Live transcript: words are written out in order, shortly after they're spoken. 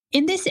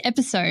In this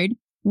episode,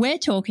 we're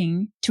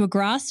talking to a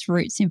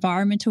grassroots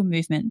environmental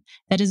movement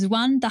that has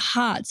won the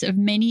hearts of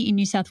many in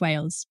New South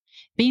Wales,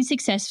 being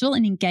successful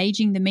in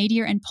engaging the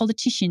media and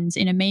politicians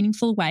in a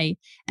meaningful way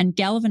and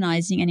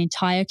galvanising an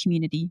entire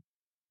community.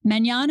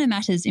 Manana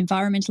Matters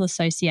Environmental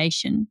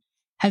Association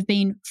have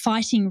been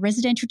fighting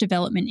residential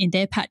development in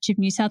their patch of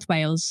New South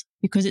Wales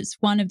because it's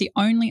one of the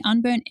only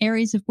unburnt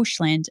areas of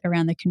bushland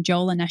around the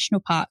Jorj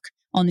National Park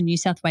on the New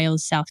South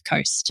Wales south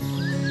coast.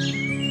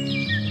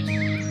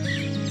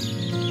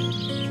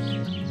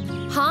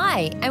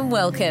 Hi and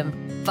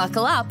welcome.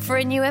 Buckle up for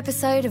a new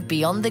episode of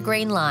Beyond the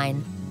Green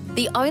Line,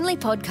 the only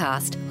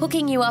podcast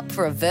hooking you up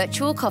for a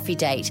virtual coffee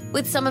date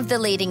with some of the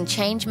leading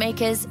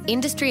changemakers,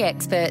 industry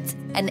experts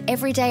and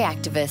everyday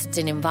activists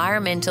in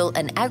environmental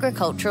and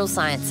agricultural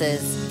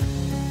sciences.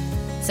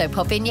 So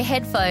pop in your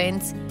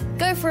headphones,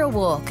 go for a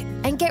walk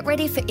and get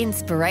ready for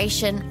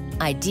inspiration,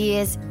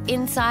 ideas,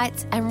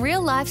 insights and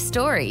real-life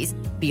stories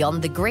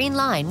beyond the green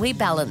line we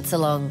balance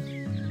along.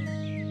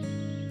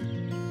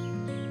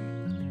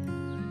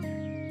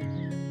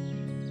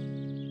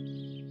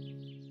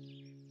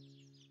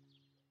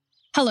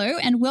 Hello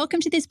and welcome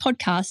to this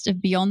podcast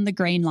of Beyond the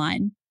Green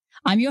Line.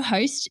 I'm your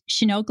host,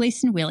 Chanel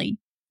Gleeson-Willie.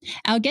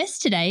 Our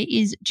guest today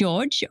is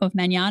Jorj of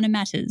Manana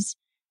Matters,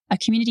 a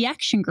community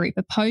action group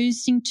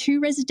opposing two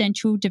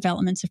residential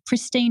developments of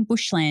pristine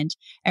bushland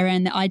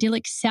around the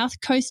idyllic south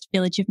coast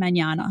village of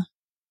Manana.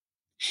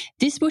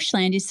 This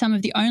bushland is some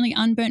of the only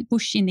unburnt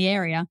bush in the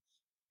area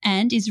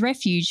and is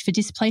refuge for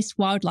displaced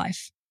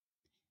wildlife.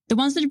 The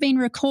ones that have been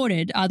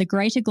recorded are the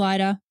greater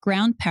glider,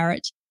 ground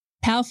parrot,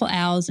 powerful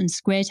owls and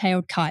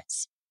square-tailed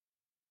kites.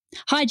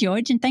 Hi,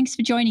 Jorj, and thanks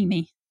for joining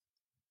me.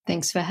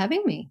 Thanks for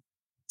having me.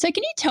 So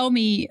can you tell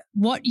me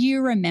what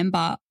you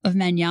remember of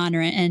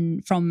Manana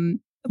and from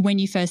when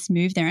you first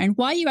moved there and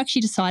why you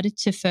actually decided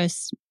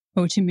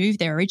to move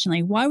there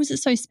originally? Why was it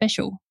so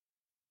special?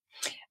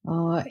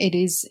 Oh,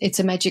 it's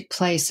a magic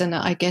place, and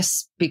I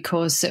guess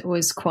because it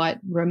was quite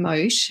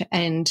remote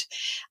and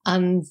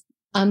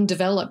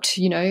undeveloped,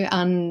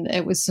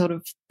 it was sort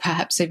of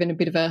perhaps even a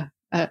bit of a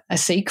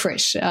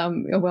secret,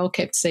 a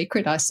well-kept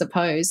secret, I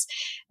suppose.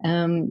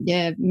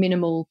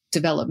 Minimal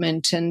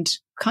development and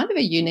kind of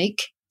a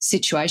unique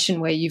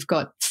situation where you've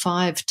got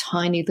 5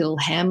 tiny little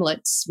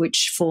hamlets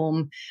which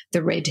form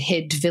the Red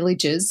Head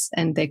villages,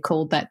 and they're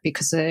called that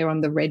because they're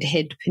on the Red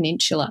Head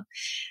Peninsula.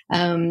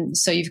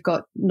 So you've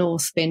got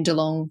North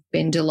Bendalong,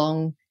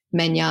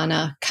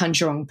 Manana,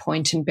 Kunjurong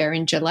Point and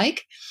Beringer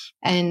Lake.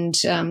 And,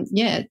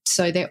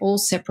 so they're all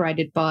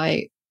separated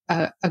by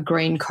a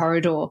green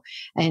corridor,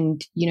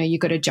 and you've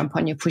got to jump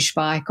on your push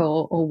bike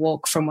or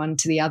walk from one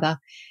to the other.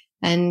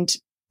 And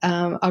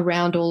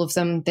around all of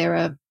them there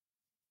are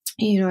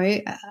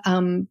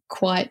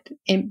quite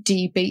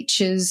empty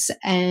beaches,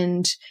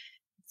 and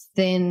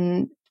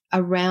then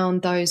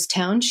around those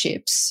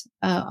townships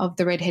of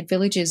the Red Head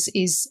villages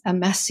is a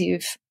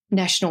massive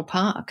national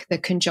park, the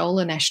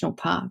Jorj National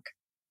Park.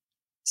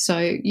 So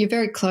you're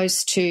very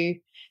close to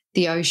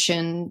the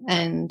ocean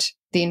and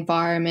the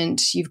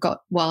environment. You've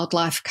got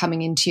wildlife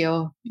coming into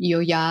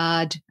your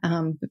yard,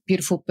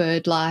 beautiful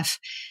bird life.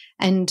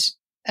 And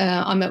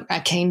I'm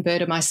a keen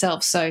birder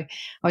myself, so I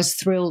was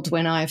thrilled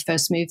when I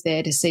first moved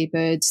there to see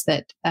birds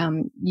that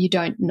you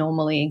don't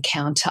normally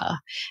encounter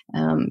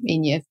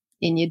in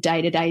your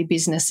day-to-day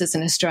business as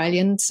an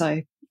Australian.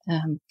 So,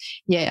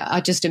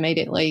 I just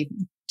immediately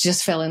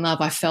just fell in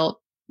love. I felt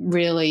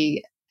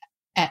really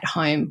at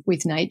home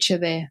with nature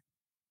there.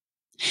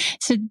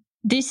 So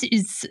this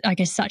is, I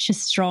guess, such a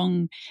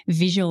strong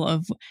visual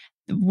of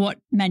what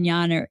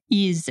Manana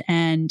is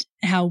and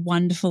how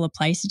wonderful a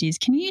place it is.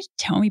 Can you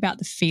tell me about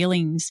the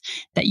feelings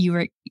that you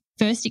were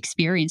first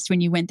experienced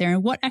when you went there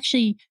and what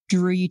actually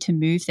drew you to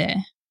move there?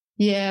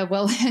 Yeah,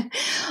 well,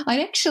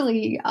 I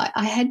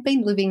had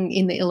been living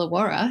in the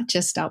Illawarra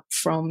just up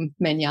from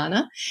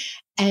Manana,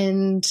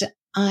 and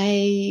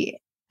I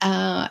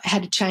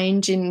had a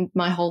change in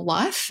my whole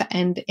life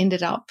and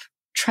ended up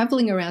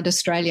travelling around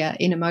Australia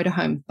in a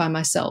motorhome by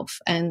myself,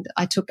 and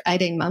I took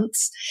 18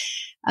 months.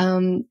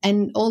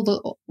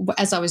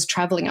 As I was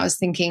travelling, I was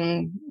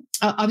thinking,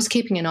 I was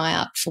keeping an eye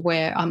out for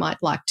where I might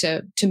like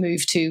to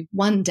move to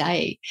one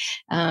day.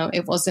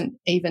 It wasn't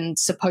even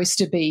supposed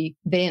to be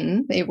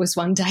then; it was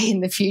one day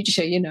in the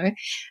future,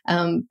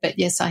 But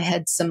yes, I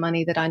had some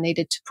money that I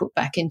needed to put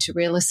back into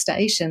real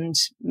estate and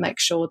make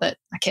sure that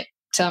I kept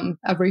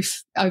a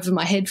roof over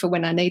my head for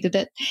when I needed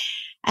it,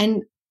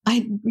 and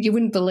you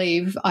wouldn't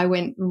believe I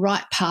went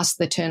right past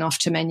the turn-off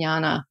to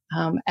Manana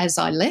as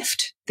I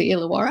left the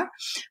Illawarra.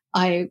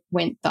 I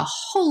went the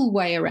whole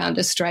way around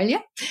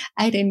Australia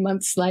 18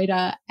 months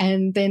later,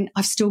 and then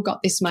I've still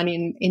got this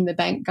money in the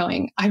bank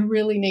going, I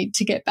really need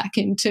to get back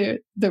into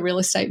the real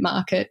estate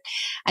market.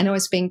 And I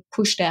was being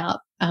pushed out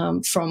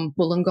from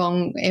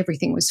Wollongong.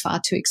 Everything was far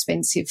too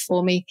expensive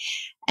for me.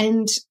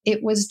 And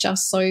it was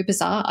just so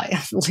bizarre.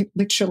 I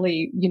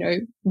literally,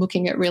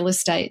 looking at real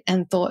estate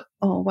and thought,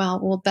 oh, wow,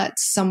 well,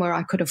 that's somewhere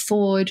I could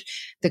afford,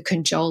 the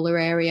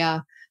Conjola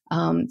area.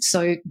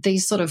 So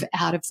these sort of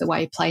out of the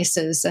way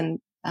places. And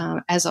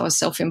as I was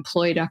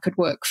self-employed, I could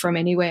work from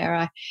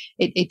anywhere.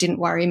 It didn't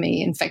worry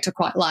me. In fact, I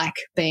quite like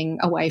being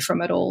away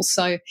from it all.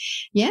 So,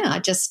 yeah, I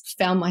just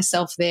found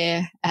myself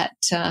there at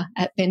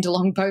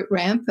Bendalong Boat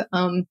Ramp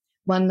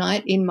one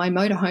night in my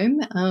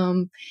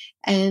motorhome,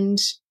 and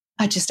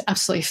I just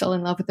absolutely fell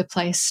in love with the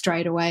place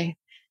straight away.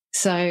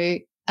 So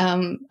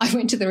I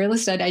went to the real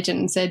estate agent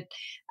and said,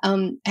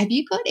 have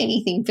you got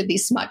anything for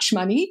this much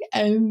money?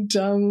 And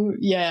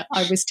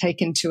I was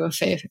taken to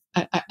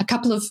a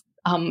couple of,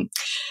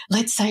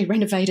 let's say,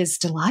 renovators'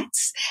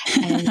 delights,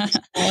 and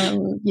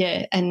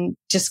and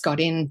just got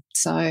in.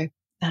 So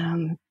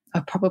I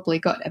probably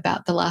got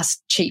about the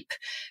last cheap,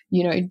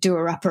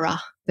 doer-upper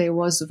there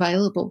was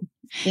available.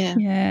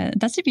 Yeah,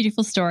 that's a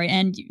beautiful story.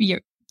 And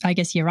I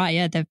guess you're right.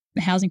 Yeah, the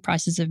housing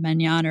prices of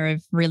Manana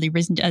have really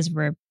risen as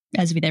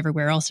with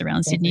everywhere else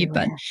around Sydney.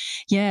 But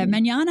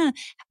Manana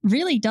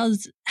really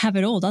does have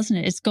it all, doesn't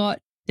it? It's got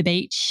the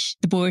beach,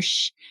 the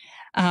bush,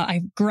 a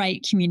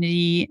great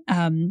community,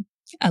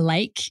 a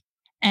lake,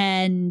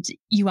 and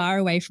you are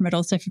away from it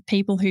also for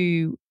people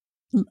who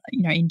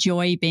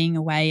enjoy being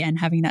away and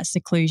having that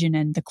seclusion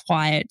and the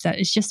quiet. That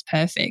is just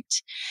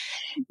perfect.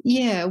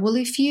 Yeah, well,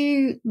 if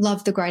you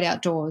love the great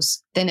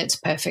outdoors, then it's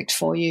perfect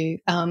for you.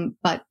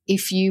 But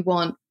if you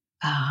want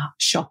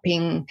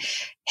shopping,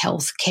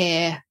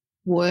 healthcare,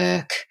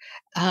 work,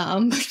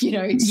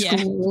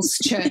 schools,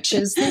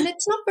 churches, then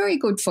it's not very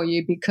good for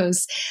you,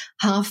 because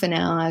half an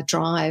hour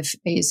drive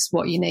is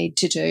what you need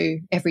to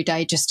do every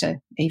day just to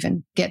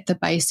even get the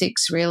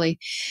basics, really.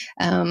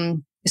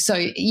 So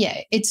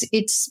yeah,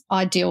 it's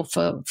ideal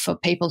for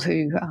people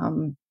who are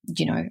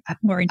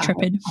more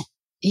intrepid.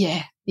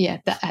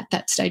 At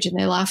that stage in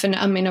their life. And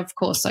I mean, of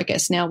course, I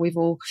guess now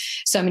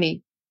so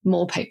many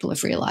more people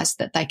have realised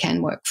that they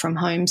can work from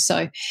home,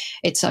 so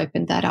it's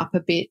opened that up a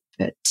bit.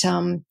 But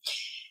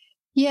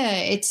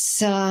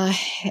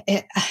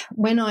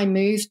when I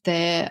moved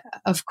there,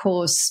 of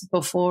course,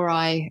 before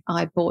I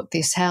bought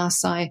this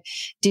house, I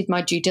did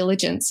my due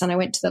diligence and I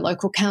went to the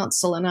local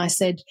council and I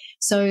said,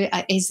 so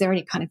is there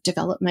any kind of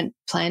development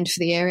planned for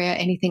the area,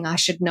 anything I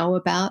should know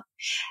about?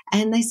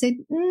 And they said,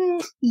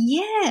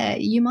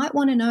 you might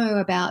want to know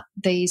about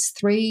these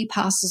 3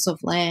 parcels of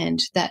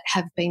land that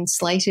have been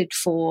slated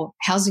for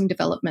housing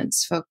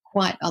developments for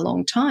quite a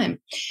long time.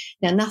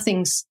 Now,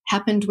 nothing's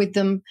happened with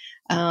them.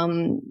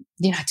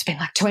 It's been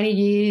like 20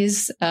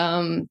 years,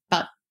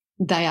 but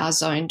they are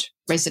zoned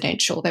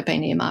residential. They've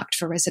been earmarked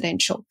for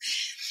residential.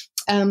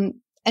 And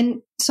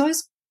so I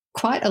was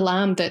quite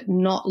alarmed that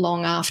not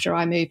long after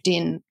I moved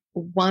in,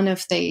 one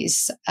of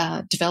these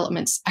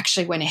developments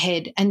actually went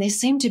ahead, and there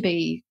seemed to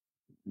be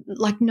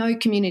like no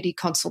community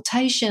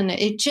consultation.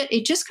 It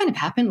just kind of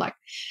happened. Like,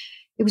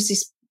 it was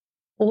this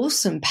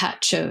awesome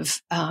patch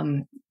of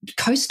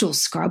coastal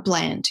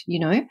scrubland,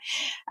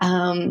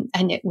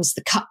 and it was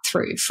the cut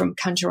through from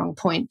Kunjurong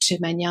Point to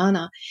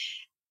Manana,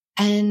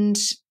 and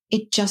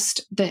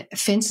the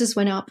fences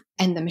went up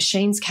and the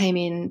machines came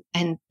in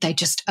and they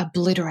just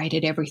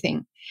obliterated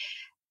everything.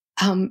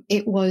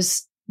 It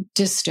was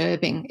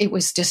disturbing. It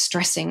was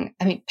distressing.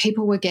 I mean,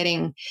 people were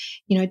getting,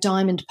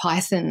 diamond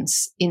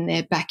pythons in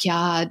their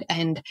backyard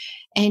and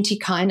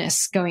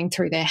antechinus going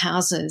through their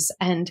houses,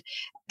 and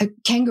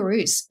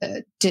kangaroos,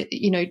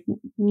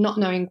 not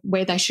knowing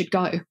where they should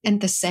go,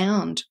 and the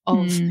sound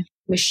of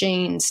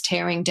machines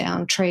tearing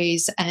down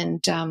trees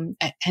and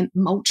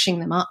mulching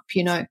them up,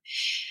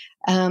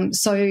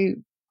 So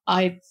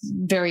I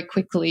very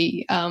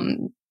quickly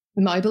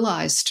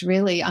mobilised,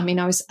 really. I mean,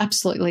 I was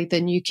absolutely the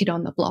new kid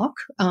on the block,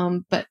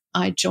 but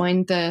I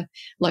joined the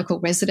local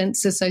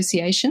residents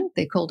association.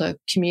 They're called a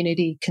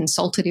community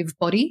consultative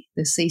body,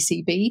 the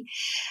CCB,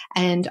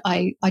 and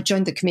I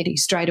joined the committee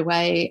straight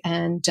away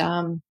and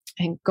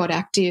got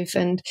active.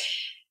 And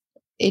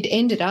it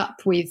ended up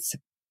with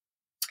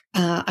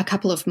a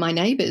couple of my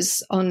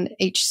neighbours on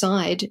each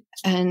side,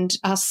 and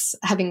us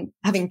having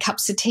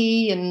cups of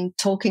tea and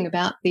talking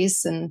about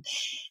this, and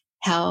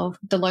how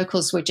the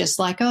locals were just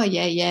like, oh,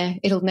 yeah,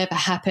 it'll never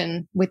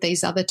happen with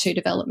these other 2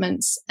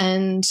 developments.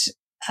 And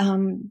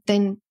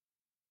then,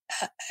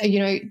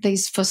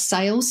 these for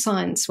sale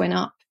signs went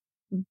up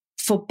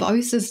for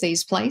both of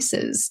these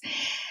places.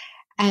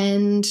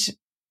 And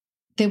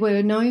there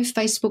were no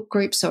Facebook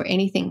groups or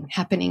anything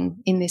happening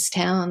in this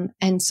town.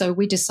 And so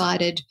we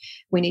decided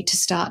we need to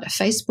start a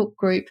Facebook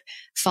group,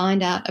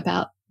 find out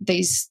about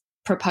these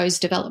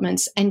proposed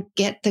developments and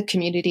get the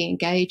community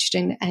engaged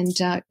and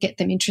get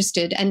them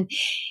interested. And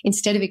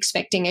instead of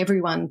expecting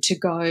everyone to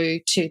go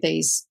to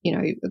these,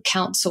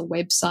 council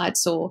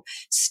websites or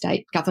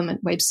state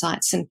government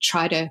websites and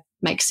try to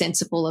make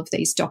sensible of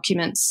these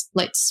documents,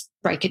 let's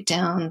break it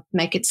down,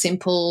 make it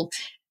simple,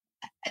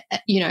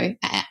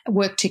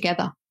 work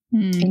together.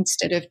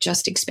 Instead of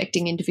just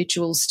expecting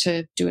individuals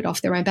to do it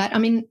off their own bat. I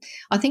mean,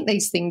 I think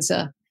these things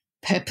are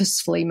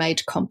purposefully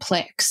made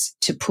complex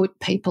to put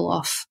people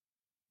off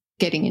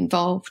getting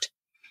involved.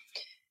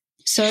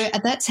 So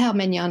that's how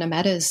Manana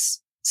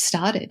Matters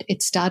started.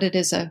 It started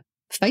as a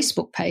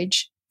Facebook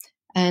page,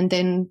 and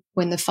then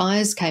when the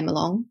fires came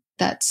along,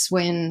 that's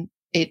when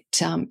it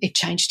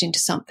changed into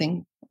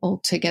something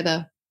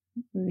altogether,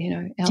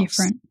 else.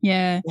 Different.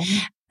 Yeah.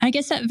 I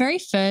guess that very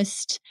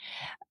first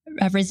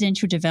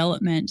residential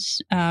development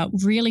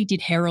really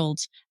did herald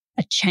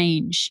a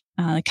change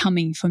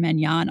coming for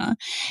Manana.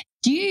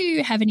 Do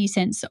you have any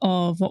sense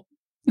of what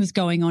was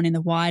going on in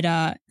the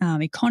wider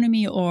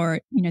economy or,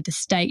 the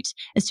state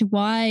as to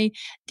why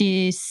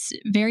this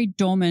very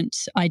dormant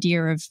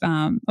idea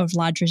of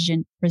large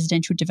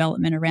residential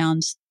development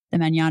around the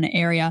Manana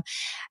area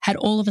had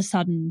all of a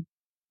sudden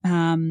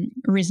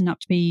risen up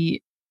to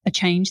be a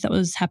change that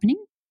was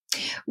happening?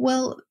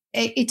 Well,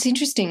 it's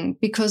interesting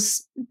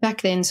because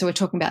back then, so we're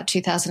talking about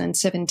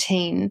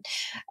 2017,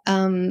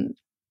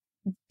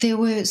 there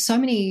were so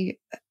many,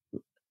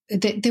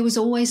 there was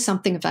always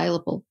something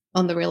available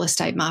on the real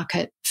estate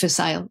market for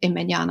sale in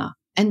Manana.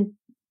 And,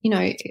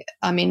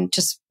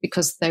 just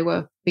because they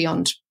were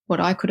beyond what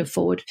I could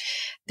afford,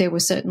 there were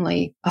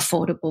certainly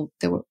affordable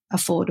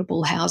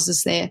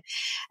houses there.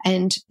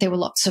 And there were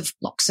lots of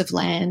blocks of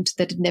land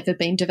that had never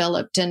been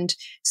developed. And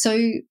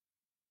so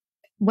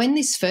when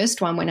this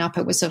first one went up,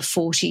 it was a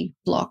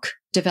 40-block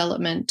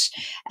development,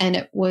 and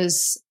it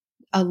was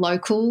a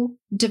local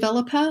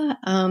developer,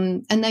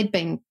 and they'd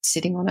been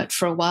sitting on it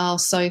for a while.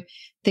 So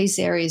these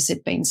areas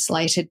had been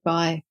slated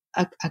by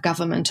a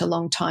government a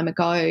long time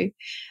ago,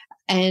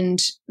 and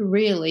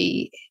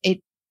really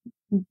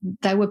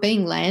they were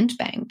being land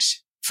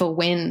banked for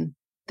when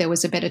there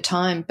was a better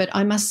time. But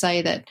I must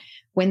say that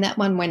when that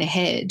one went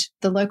ahead,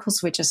 the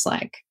locals were just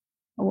like,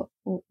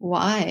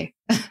 why?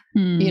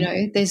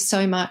 There's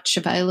so much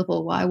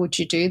available. Why would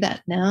you do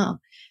that now?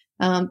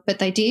 But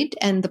they did,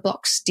 and the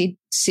blocks did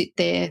sit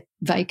there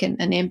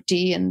vacant and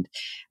empty, and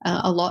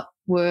a lot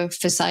were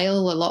for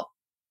sale, a lot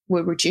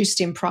were reduced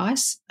in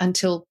price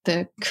until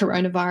the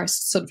coronavirus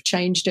sort of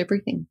changed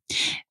everything.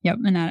 Yep,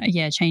 and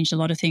that, changed a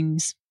lot of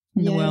things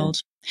in the world.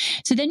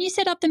 So then you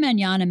set up the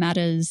Manana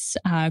Matters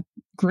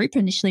group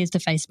initially as the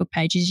Facebook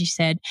page, as you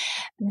said,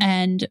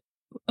 and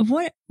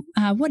what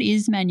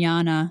is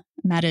Manana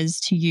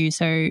Matters to you?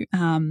 So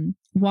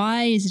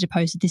why is it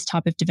opposed to this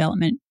type of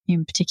development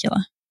in particular?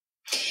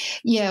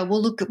 Yeah,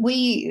 well, look,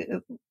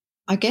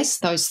 I guess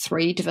those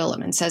three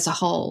developments as a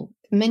whole,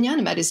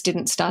 Manana Matters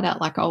didn't start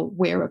out like,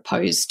 we're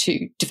opposed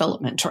to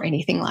development or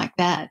anything like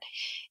that.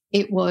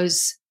 It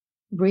was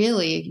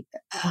really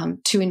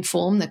to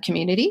inform the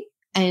community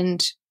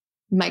and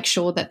make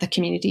sure that the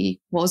community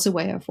was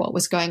aware of what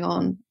was going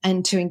on,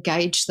 and to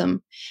engage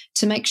them,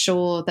 to make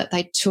sure that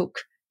they took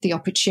the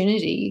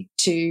opportunity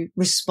to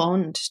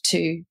respond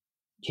to,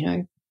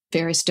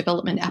 various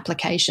development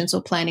applications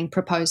or planning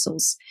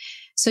proposals.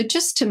 So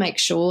just to make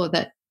sure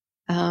that,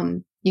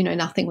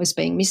 nothing was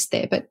being missed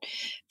there. But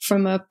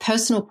from a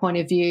personal point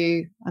of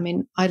view,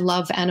 I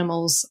love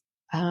animals.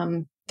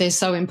 They're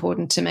so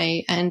important to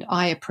me, and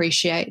I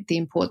appreciate the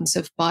importance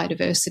of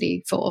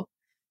biodiversity for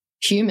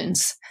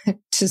humans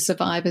to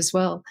survive as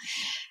well.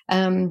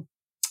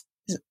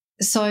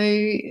 So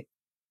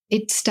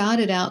it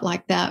started out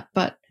like that,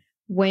 but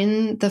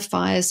when the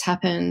fires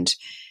happened,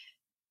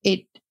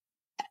 the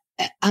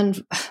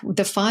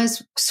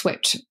fires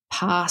swept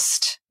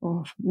past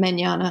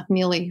Manana,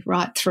 nearly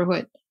right through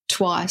it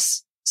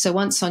twice. So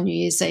once on New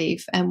Year's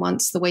Eve and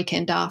once the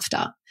weekend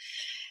after.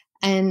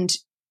 And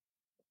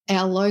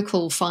our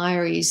local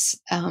fireys,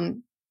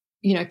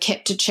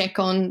 kept a check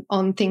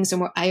on things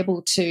and were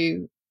able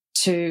to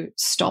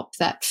stop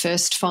that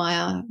first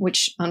fire,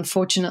 which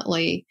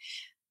unfortunately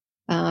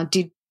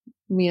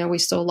we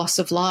saw loss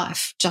of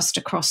life just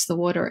across the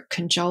water at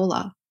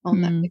Conjola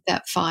with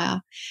that fire.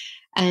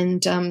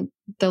 And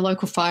the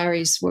local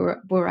fireys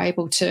were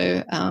able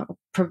to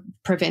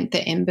prevent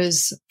the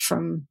embers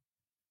from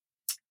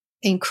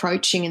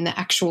encroaching in the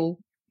actual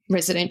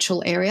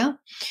residential area.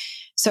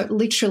 So it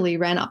literally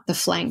ran up the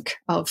flank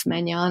of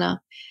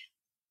Manana.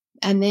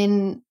 And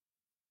then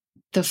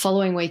the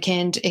following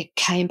weekend, it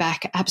came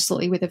back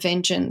absolutely with a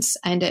vengeance,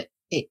 and it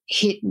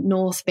hit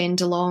North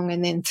Bendalong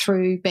and then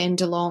through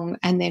Bendalong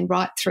and then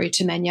right through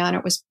to Manana.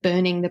 It was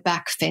burning the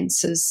back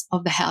fences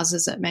of the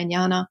houses at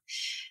Manana.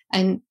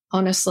 And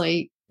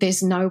honestly,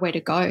 there's nowhere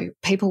to go.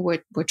 People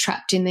were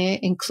trapped in there,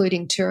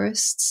 including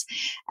tourists,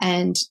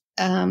 and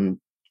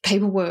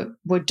people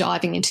were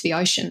diving into the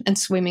ocean and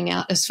swimming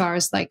out as far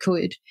as they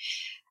could.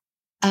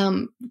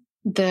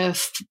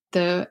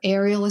 The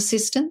aerial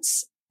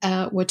assistance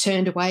were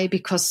turned away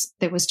because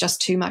there was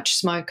just too much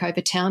smoke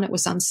over town. It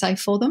was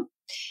unsafe for them.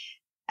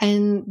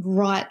 And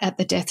right at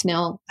the death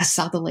knell, a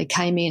southerly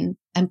came in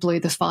and blew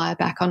the fire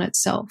back on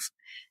itself,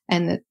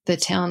 and the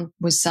town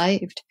was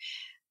saved.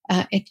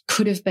 It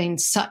could have been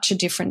such a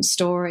different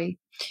story.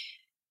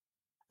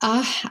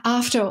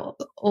 After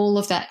all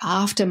of that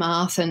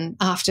aftermath, and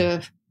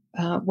after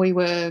we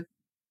were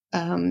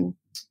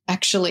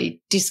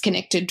actually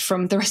disconnected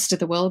from the rest of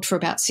the world for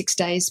about 6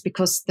 days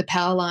because the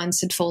power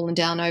lines had fallen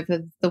down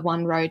over the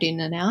one road in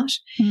and out.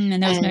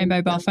 And there was no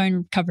mobile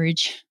phone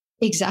coverage.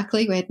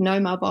 Exactly. We had no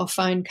mobile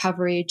phone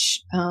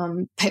coverage.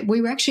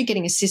 We were actually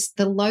getting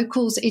the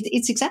locals.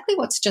 It's exactly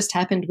what's just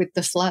happened with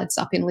the floods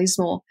up in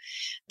Lismore.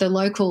 The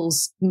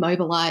locals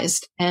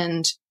mobilised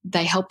and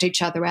they helped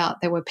each other out.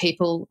 There were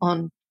people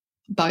on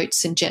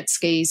boats and jet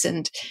skis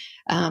and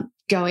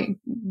doing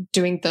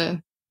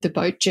the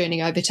boat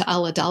journey over to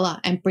Ulladulla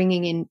and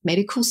bringing in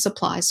medical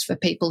supplies for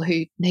people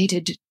who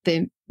needed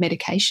their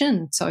medication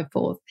and so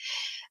forth.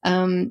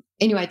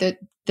 Anyway,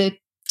 the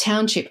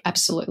township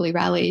absolutely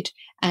rallied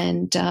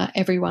and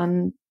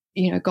everyone,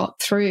 got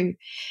through.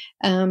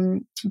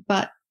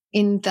 But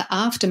in the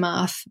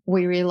aftermath,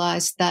 we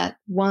realised that,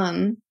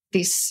 one,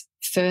 this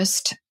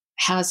first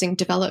housing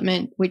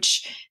development,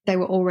 which they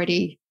were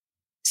already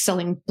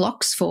selling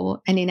blocks for,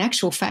 and in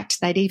actual fact,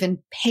 they'd even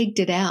pegged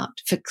it out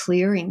for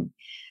clearing,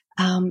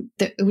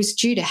 that it was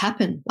due to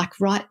happen, like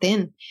right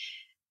then.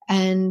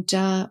 And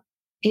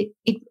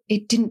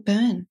it didn't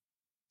burn.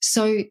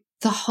 So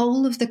the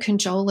whole of the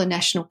Conjola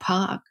National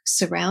Park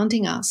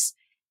surrounding us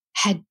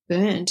had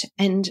burnt.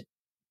 And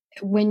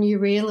when you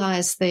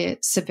realise the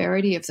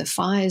severity of the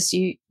fires,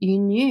 you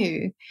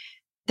knew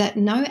that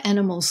no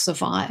animals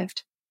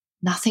survived.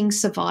 Nothing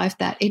survived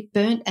that. It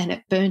burnt and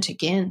it burnt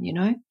again,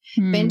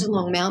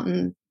 Bendalong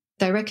Mountain,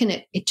 they reckon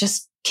it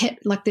just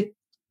kept, like the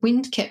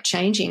wind kept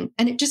changing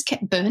and it just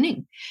kept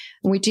burning.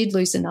 And we did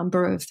lose a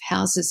number of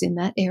houses in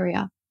that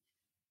area.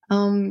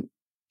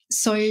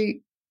 So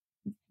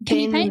can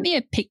you paint me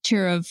a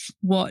picture of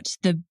what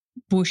the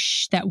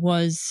bush that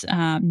was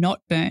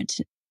not burnt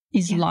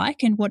is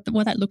like and what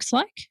that looks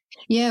like?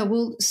 Yeah,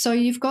 well, so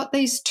you've got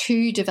these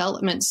two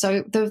developments.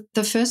 So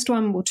the first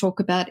one we'll talk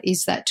about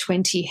is that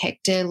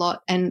 20-hectare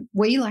lot, and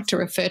we like to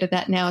refer to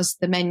that now as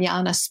the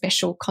Manyana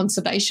Special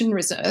Conservation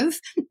Reserve.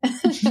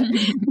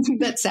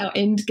 That's our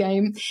end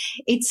game.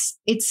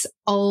 It's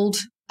old,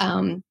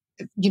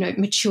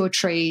 mature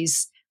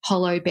trees,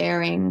 hollow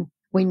bearing.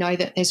 We know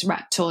that there's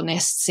raptor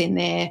nests in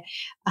there.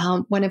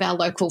 One of our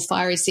local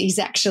fires, he's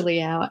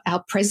actually our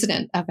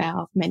president of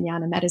our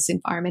Manyana Matters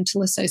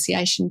Environmental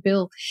Association,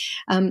 Bill.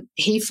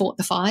 He fought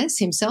the fires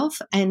himself,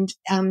 and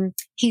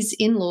his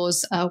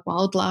in-laws are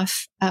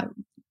wildlife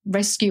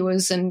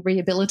rescuers and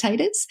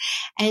rehabilitators,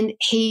 and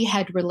he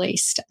had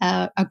released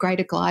a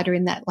greater glider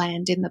in that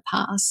land in the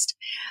past.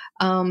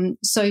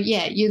 So,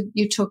 yeah,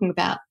 you're talking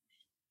about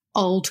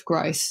old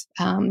growth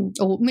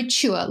or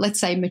mature,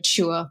 let's say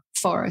mature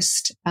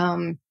forest,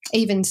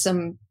 even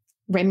some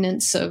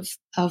remnants of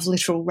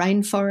literal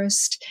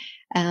rainforest.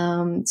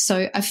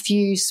 So a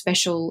few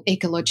special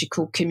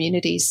ecological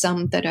communities,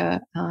 some that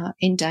are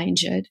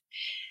endangered.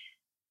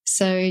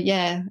 So,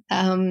 yeah,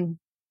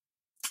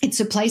 it's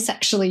a place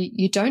actually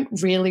you don't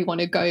really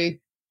want to go.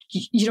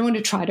 You don't want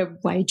to try to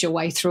wade your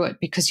way through it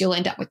because you'll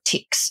end up with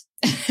ticks.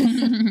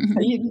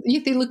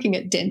 You'd be looking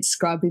at dense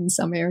scrub in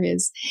some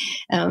areas,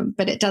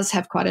 but it does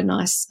have quite a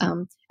nice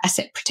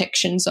asset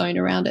protection zone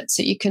around it,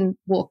 so you can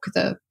walk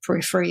the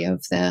periphery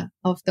of the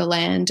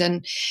land.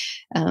 And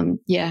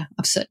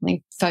I've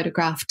certainly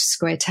photographed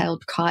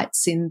square-tailed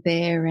kites in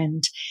there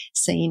and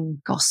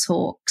seen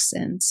goshawks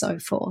and so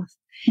forth.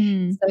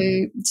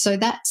 So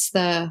that's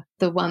the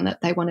one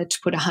that they wanted to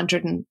put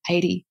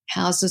 180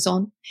 houses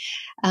on.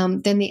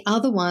 Then the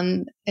other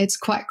one, it's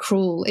quite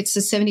cruel. It's a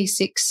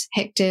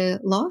 76-hectare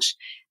lot.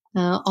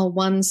 On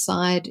one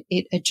side,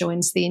 it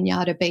adjoins the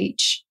Inyarda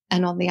Beach,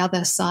 and on the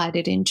other side,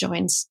 it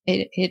adjoins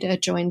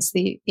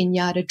the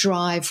Inyarda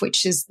Drive,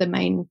 which is the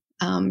main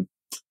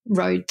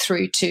road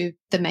through to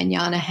the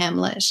Manyana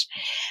hamlet.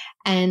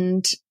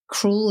 And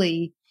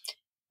cruelly,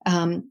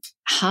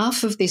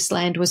 half of this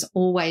land was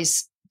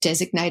always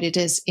designated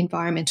as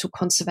environmental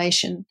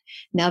conservation.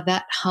 Now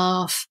that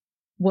half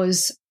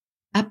was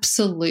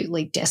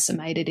absolutely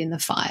decimated in the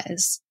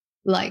fires.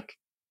 Like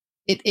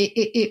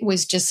it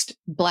was just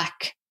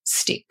black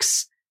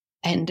sticks,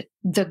 and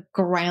the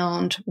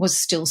ground was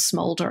still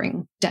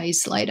smouldering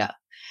days later.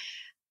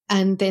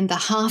 And then the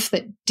half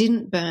that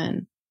didn't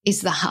burn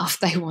is the half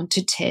they want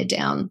to tear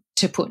down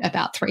to put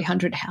about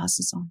 300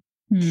 houses on.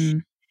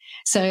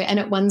 So, and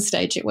at one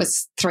stage it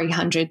was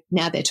 300.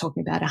 Now they're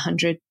talking about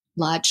 100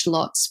 large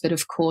lots, but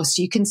of course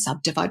you can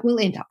subdivide. We'll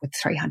end up with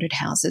 300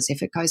 houses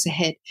if it goes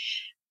ahead.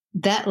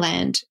 That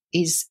land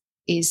is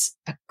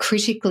a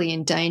critically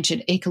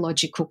endangered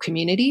ecological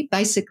community.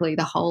 Basically,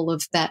 the whole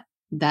of that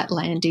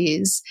land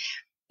is,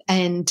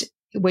 and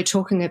we're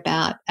talking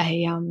about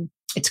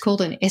it's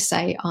called an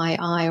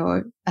SAII,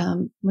 or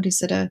what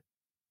is it? A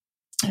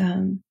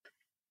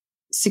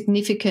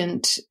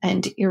significant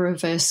and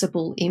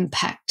irreversible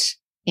impact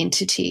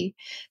entity.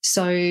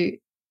 So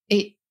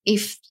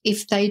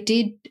if they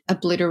did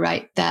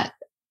obliterate that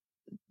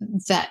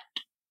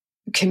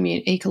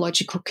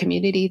ecological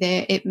community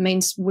there, it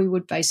means we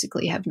would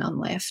basically have none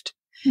left.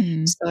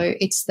 So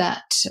it's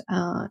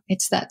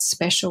that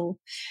special.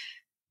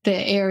 The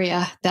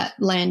area, that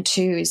land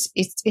too,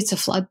 it's a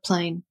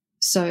floodplain.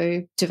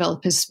 So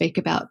developers speak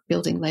about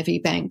building levee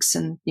banks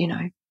and,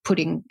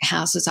 putting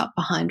houses up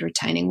behind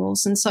retaining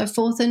walls and so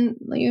forth. And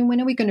when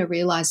are we going to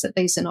realise that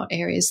these are not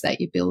areas that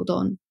you build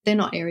on? They're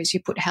not areas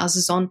you put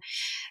houses on.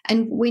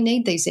 And we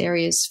need these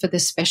areas for the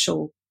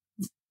special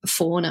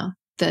fauna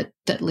that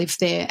live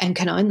there and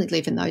can only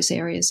live in those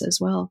areas as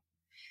well.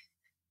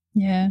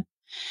 Yeah.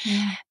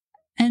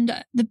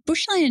 And the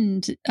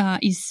bushland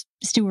is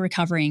still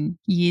recovering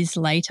years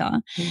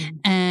later.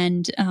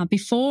 And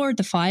before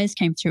the fires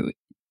came through,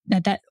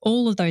 that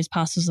all of those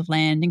parcels of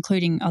land,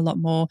 including a lot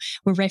more,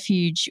 were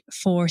refuge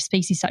for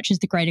species such as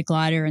the greater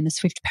glider and the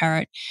swift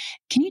parrot.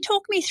 Can you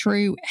talk me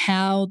through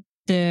how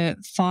the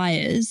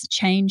fires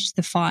changed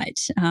the fight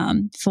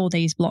for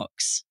these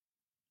blocks?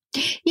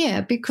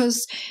 Yeah,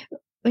 because,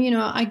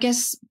 I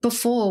guess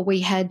before we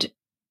had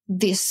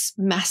this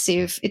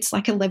massive, it's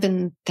like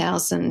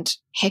 11,000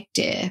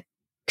 hectare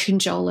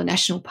Conjola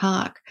National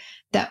Park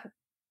that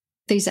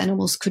these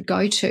animals could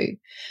go to.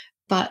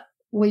 But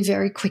we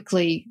very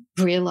quickly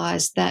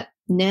realised that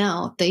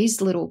now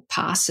these little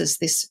passes,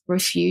 this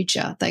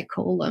refugia, they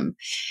call them,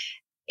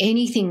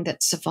 anything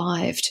that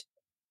survived,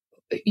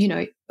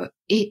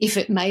 if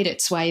it made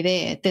its way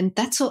there, then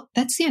that's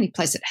the only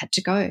place it had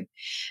to go.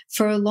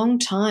 For a long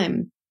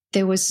time,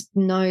 there was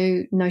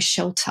no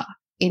shelter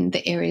in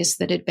the areas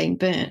that had been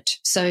burnt.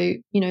 So,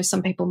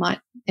 some people might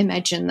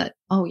imagine that,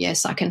 oh,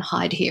 yes, I can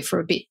hide here for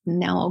a bit and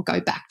now I'll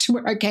go back to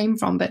where I came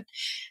from. But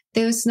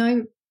there was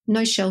no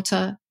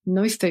shelter,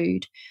 no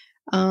food,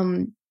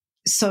 and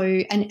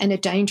a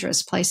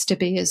dangerous place to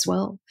be as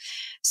well.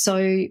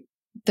 So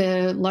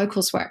the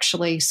locals were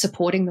actually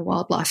supporting the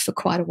wildlife for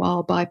quite a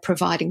while by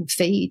providing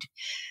feed.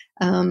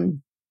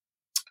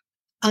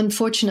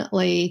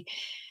 Unfortunately,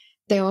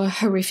 there were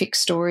horrific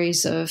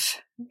stories of,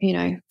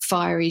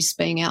 fireys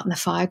being out in the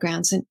fire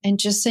grounds and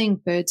just seeing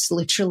birds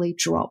literally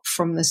drop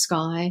from the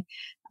sky,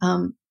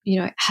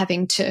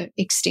 having to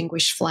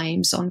extinguish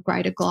flames on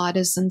greater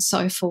gliders and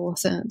so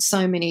forth. And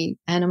so many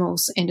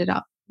animals ended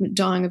up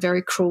dying a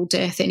very cruel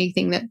death.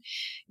 Anything that,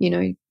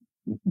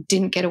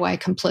 didn't get away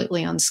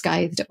completely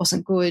unscathed, it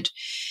wasn't good.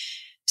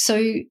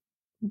 So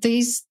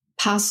these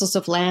parcels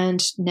of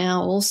land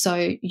now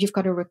also, you've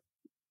got to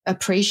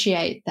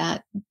appreciate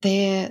that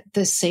they're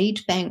the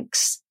seed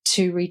banks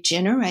to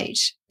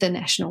regenerate the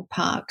national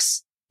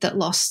parks that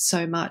lost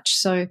so much.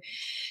 So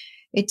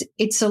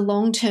it's a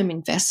long-term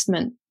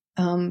investment.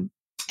 And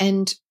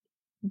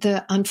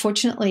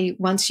unfortunately,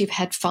 once you've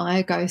had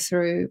fire go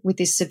through with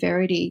this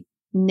severity,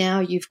 now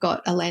you've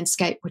got a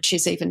landscape which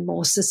is even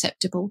more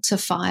susceptible to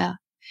fire.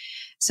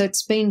 So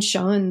it's been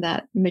shown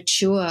that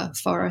mature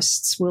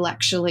forests will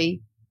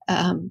actually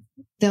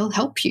they'll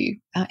help you,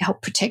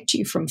 help protect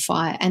you from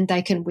fire, and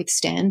they can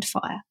withstand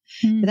fire.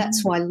 But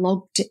that's why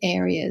logged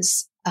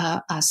areas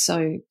are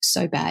so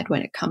bad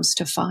when it comes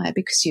to fire,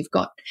 because you've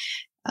got,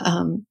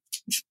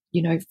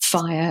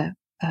 fire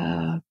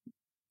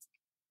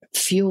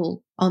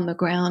fuel on the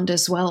ground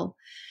as well.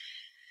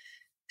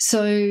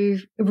 So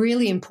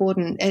really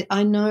important.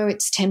 I know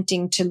it's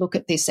tempting to look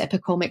at this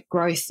epidemic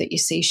growth that you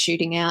see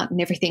shooting out and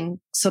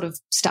everything sort of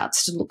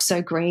starts to look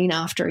so green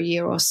after a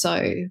year or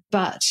so,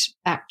 but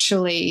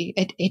actually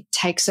it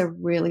takes a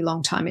really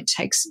long time. It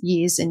takes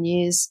years and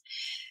years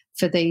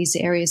for these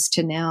areas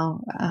to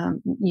now,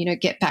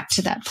 get back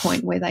to that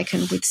point where they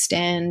can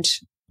withstand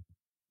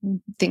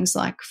things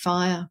like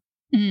fire.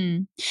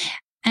 Mm.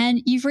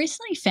 And you've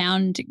recently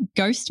found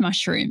ghost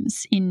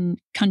mushrooms in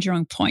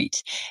Conjurong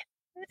Point.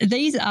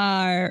 These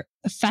are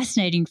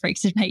fascinating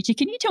freaks of nature.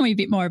 Can you tell me a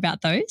bit more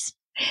about those?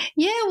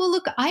 Yeah, well,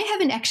 look, I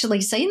haven't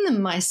actually seen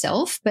them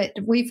myself, but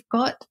we've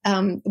got,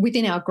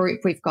 within our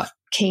group, we've got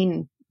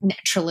keen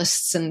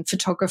naturalists and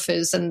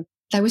photographers, and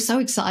they were so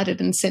excited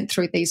and sent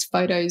through these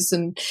photos.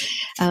 And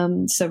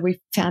so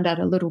we found out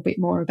a little bit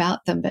more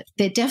about them, but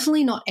they're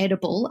definitely not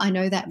edible. I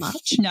know that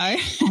much. No.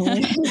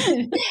 And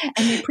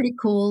they're pretty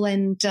cool.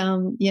 And,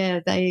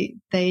 they're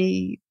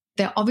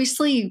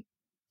obviously,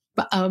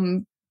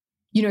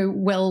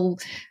 well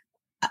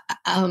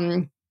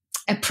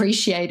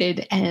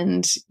appreciated,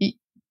 and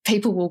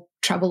people will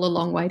travel a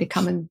long way to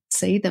come and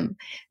see them.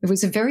 It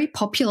was a very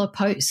popular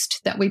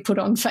post that we put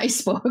on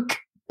Facebook.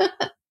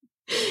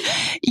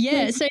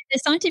 Yeah, so the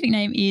scientific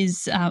name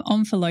is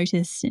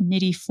Omphalotus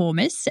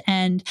nidiformis,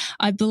 and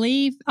I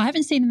believe I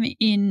haven't seen them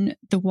in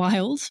the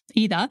wild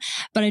either,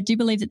 but I do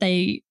believe that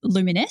they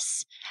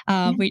luminesce,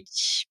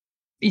 which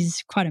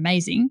is quite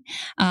amazing.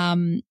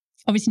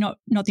 Obviously not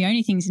the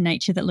only things in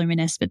nature that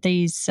luminesce, but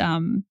these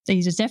are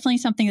definitely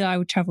something that I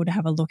would travel to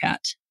have a look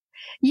at.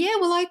 Yeah,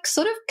 well, I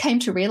sort of came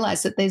to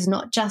realise that there's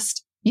not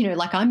just,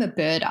 like I'm a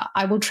birder.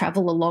 I will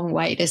travel a long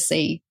way to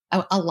see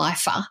a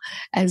lifer,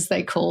 as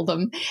they call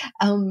them.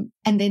 And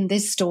then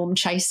there's storm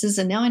chasers,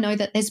 and now I know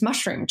that there's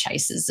mushroom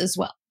chasers as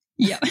well.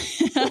 Yeah.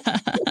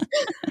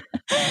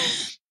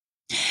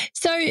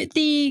 So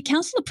the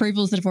council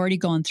approvals that have already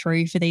gone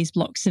through for these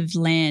blocks of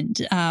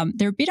land,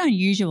 they're a bit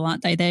unusual,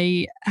 aren't they?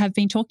 They have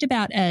been talked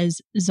about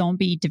as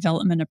zombie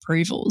development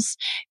approvals.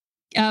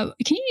 Can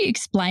you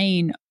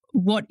explain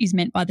what is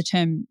meant by the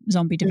term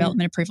zombie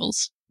development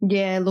approvals?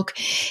 Yeah, look,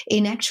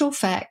 in actual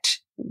fact,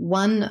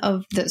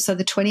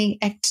 the 20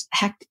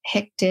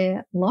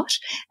 hectare lot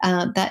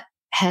that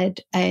had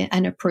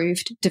an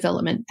approved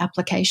development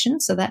application,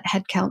 so that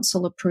had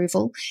council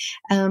approval.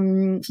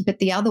 But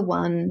the other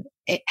one,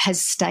 it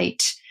has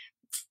state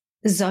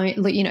zone,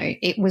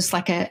 it was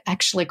like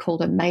actually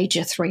called a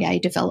major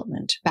 3A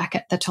development back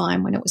at the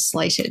time when it was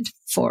slated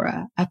for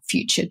a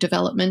future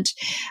development.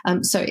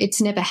 So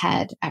it's never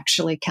had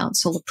actually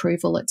council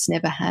approval. It's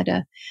never had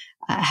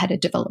a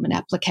development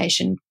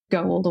application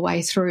go all the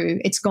way through.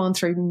 It's gone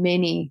through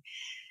many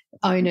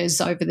owners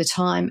over the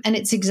time, and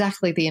it's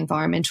exactly the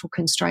environmental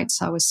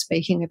constraints I was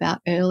speaking about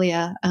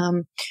earlier,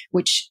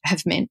 which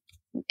have meant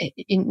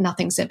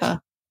nothing's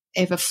ever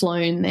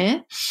flown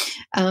there.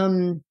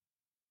 But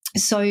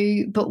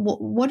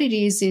what it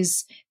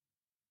is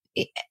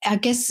I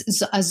guess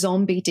a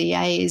zombie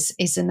DA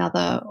is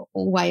another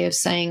way of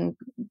saying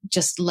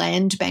just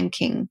land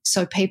banking.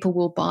 So people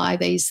will buy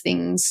these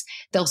things,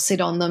 they'll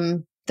sit on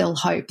them, they'll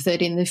hope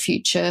that in the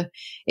future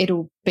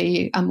it'll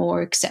be a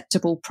more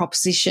acceptable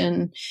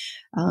proposition.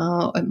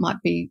 It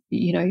might be,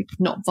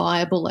 not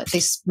viable at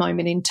this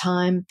moment in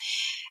time.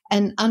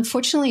 And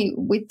unfortunately,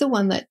 with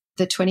the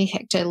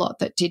 20-hectare lot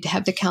that did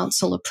have the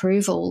council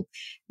approval,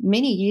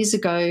 many years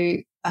ago,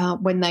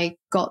 when they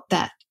got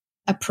that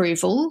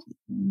approval,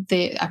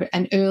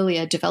 an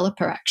earlier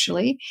developer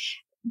actually,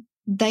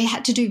 they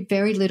had to do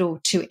very little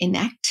to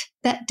enact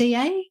that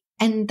DA,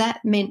 and that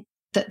meant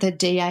that the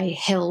DA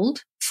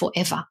held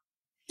forever.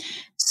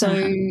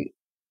 So,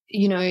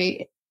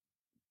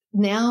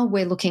 now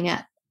we're looking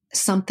at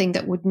something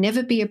that would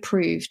never be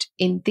approved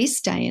in this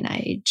day and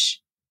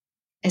age.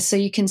 And so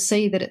you can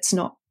see that it's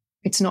not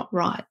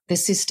right. The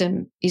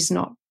system is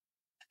not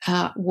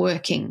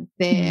working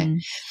there. Mm.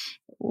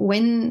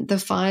 When the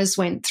fires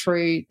went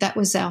through, that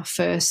was our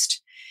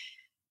first,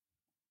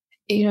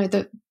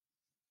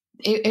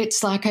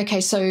 it's like, okay,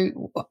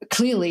 so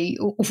clearly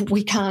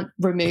we can't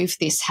remove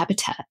this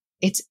habitat.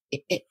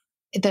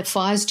 The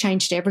fires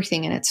changed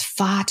everything, and it's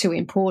far too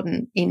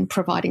important in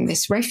providing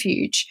this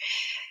refuge.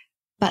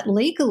 But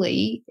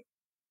legally,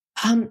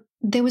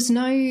 there was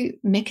no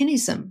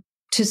mechanism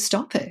to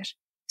stop it.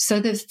 So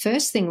the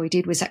first thing we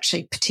did was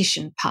actually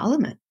petition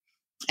Parliament.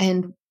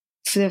 And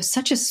for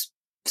such a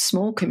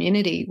small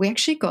community, we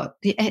actually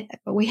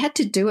we had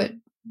to do it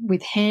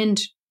with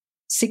hand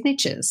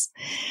signatures,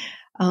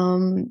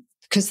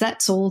 because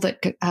that's all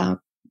that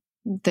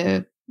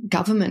the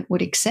government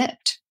would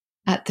accept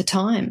at the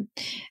time.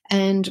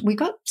 And we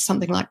got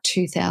something like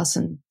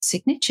 2,000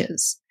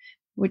 signatures,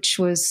 which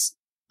was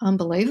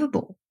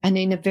unbelievable, and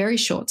in a very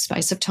short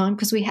space of time,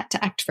 because we had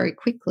to act very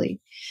quickly.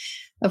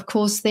 Of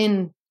course,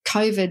 then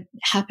COVID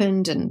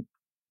happened and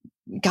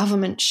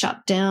government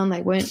shut down.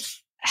 They weren't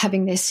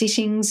having their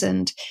sittings,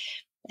 and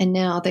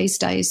now these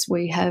days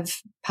we have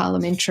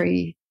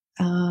parliamentary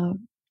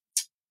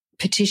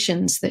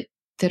petitions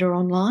that are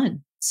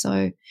online.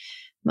 So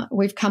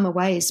we've come a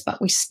ways,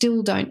 but we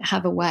still don't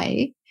have a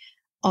way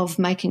of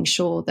making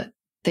sure that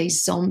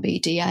these zombie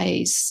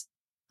DAs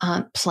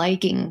aren't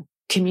plaguing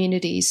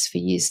communities for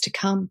years to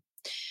come.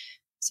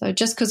 So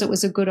just because it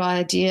was a good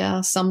idea,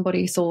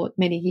 somebody thought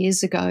many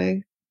years ago,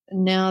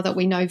 now that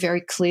we know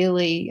very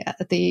clearly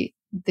the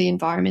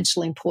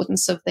environmental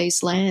importance of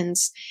these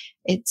lands,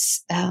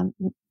 it's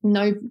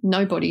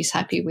nobody's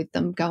happy with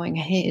them going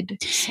ahead.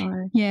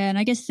 So. Yeah, and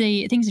I guess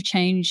things have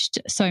changed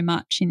so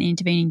much in the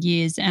intervening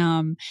years,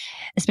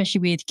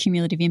 especially with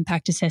cumulative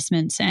impact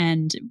assessments,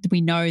 and we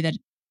know that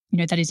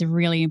that is a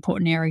really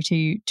important area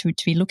to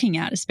be looking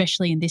at,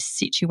 especially in this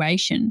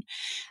situation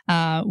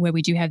where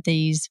we do have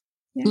these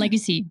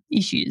legacy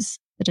issues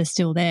that are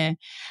still there.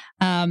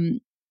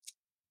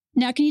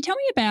 Now, can you tell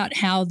me about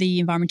how the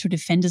Environmental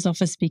Defenders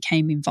Office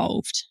became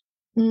involved?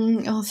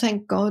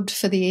 Thank God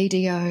for the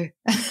EDO.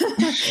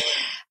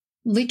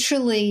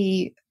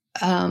 Literally,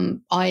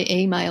 I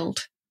emailed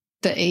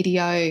the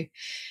EDO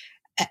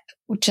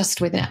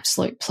just with an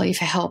absolute plea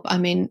for help. I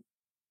mean,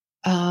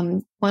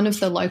 one of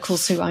the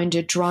locals who owned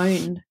a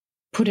drone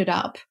put it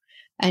up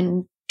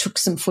and took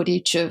some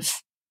footage of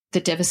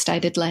the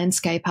devastated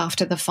landscape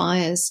after the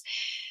fires.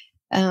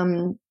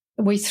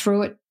 We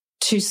threw it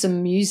to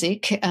some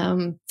music,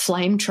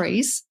 Flame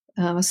Trees,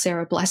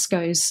 Sarah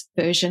Blasco's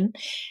version,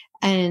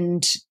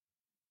 and,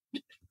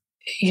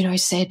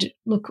 said,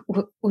 look,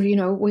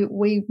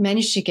 we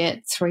managed to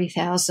get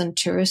 3,000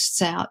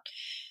 tourists out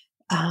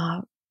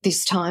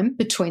this time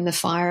between the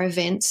fire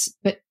events,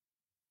 but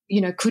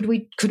could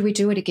we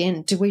do it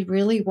again? Do we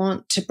really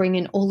want to bring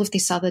in all of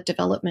this other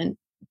development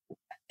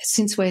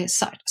since we're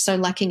so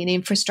lacking in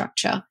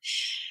infrastructure?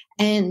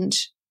 And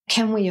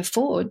can we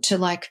afford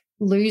to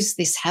lose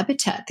this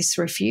habitat, this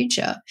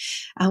refugia,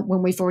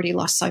 when we've already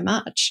lost so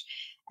much?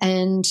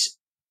 And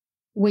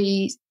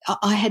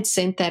I had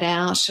sent that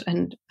out,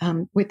 and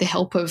with the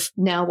help of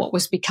now what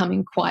was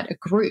becoming quite a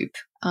group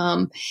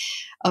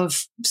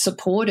of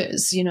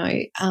supporters,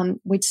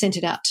 we'd sent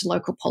it out to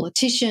local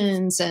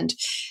politicians and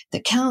the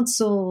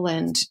council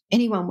and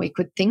anyone we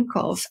could think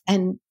of.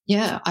 And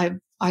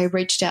I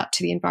reached out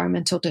to the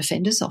Environmental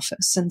Defenders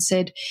Office and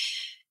said,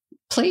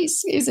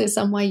 please, is there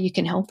some way you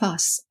can help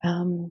us?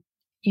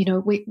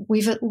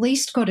 We've at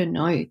least got to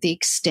know the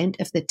extent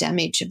of the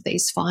damage of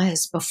these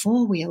fires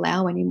before we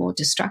allow any more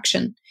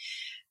destruction.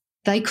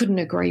 They couldn't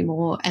agree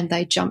more, and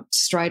they jumped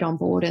straight on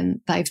board,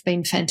 and they've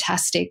been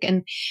fantastic.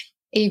 And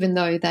even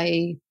though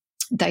they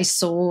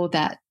saw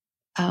that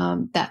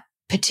that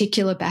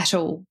particular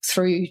battle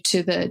through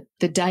to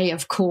the day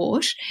of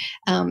court,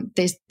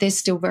 they're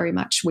still very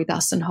much with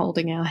us and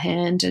holding our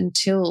hand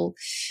until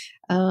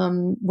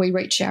we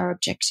reach our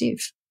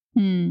objective.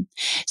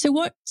 So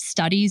what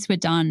studies were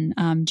done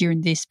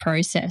during this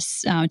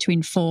process to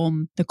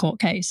inform the court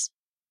case?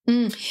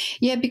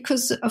 Yeah,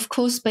 because, of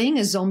course, being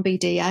a zombie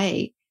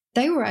DA,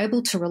 they were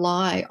able to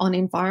rely on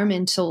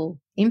environmental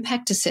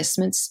impact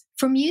assessments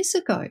from years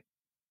ago,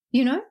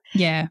 you know?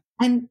 Yeah.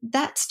 And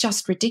that's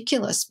just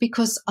ridiculous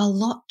because a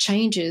lot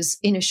changes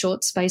in a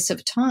short space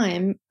of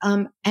time.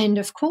 And,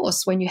 of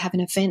course, when you have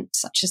an event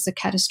such as the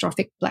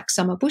catastrophic Black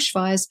Summer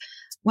bushfires,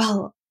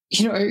 well,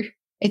 you know,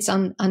 it's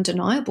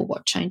undeniable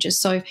what changes.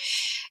 So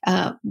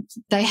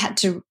they had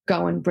to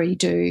go and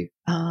redo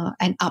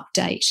and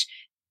update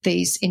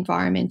these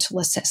environmental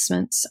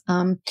assessments.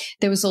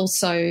 There was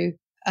also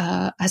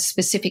a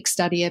specific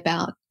study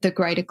about the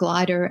greater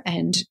glider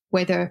and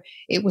whether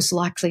it was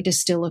likely to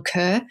still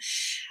occur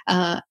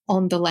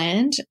on the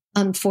land.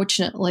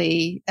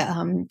 Unfortunately,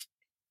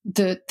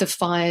 the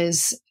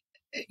fires,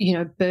 you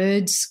know,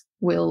 birds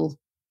will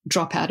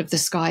drop out of the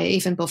sky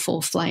even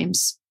before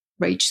flames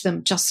reach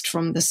them just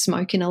from the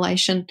smoke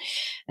inhalation,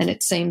 and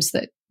it seems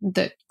that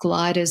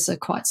gliders are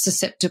quite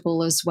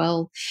susceptible as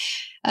well.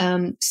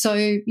 So,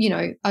 you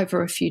know,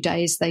 over a few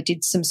days they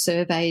did some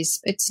surveys.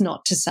 It's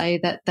not to say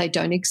that they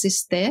don't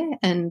exist there,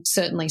 and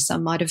certainly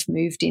some might have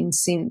moved in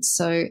since.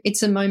 So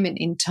it's a moment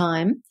in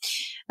time.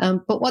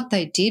 But what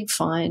they did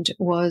find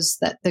was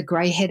that the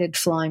grey-headed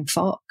flying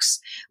fox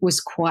was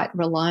quite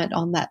reliant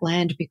on that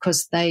land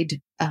because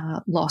they'd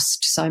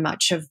lost so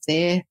much of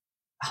their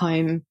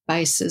home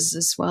bases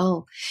as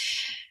well.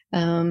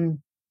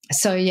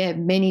 So, yeah,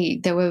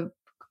 there were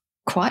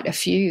quite a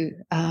few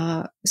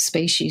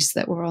species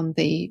that were on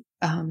the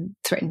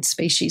threatened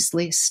species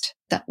list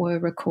that were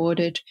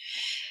recorded.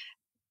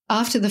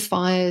 After the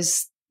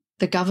fires,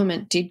 the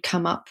government did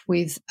come up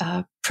with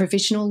a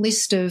provisional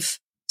list of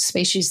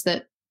species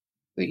that,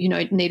 you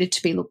know, needed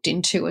to be looked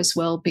into as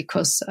well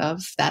because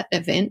of that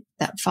event,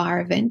 that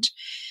fire event.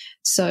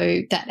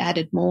 So that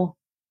added more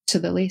to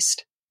the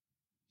list.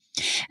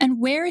 And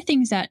where are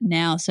things at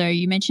now? So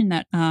you mentioned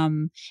that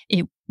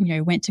it, you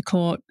know, went to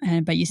court,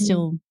 but you're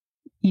still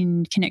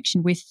in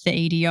connection with the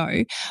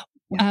EDO.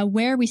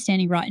 Where are we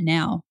standing right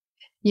now?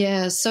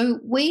 Yeah, so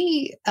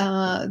we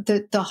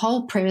the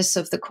whole premise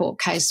of the court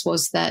case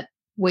was that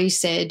we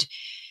said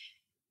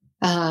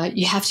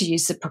you have to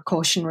use the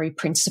precautionary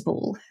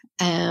principle.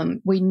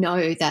 We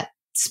know that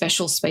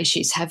special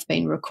species have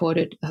been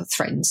recorded,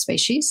 threatened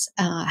species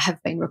have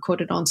been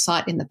recorded on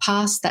site in the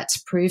past. That's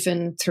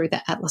proven through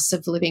the Atlas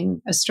of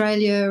Living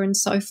Australia and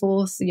so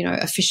forth, you know,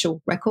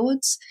 official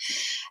records.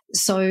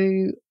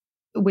 So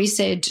we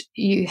said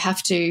you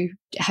have to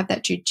have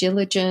that due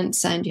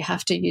diligence and you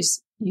have to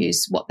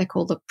use what they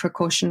call the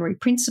precautionary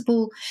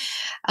principle,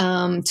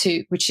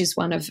 which is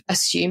one of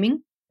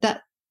assuming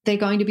that they're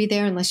going to be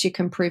there unless you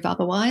can prove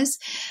otherwise,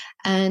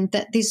 and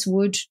that this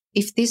would,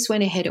 if this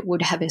went ahead, it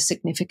would have a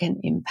significant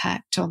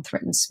impact on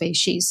threatened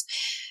species.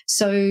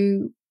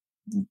 So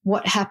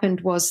what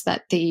happened was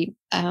that the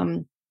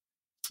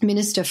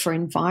Minister for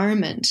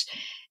Environment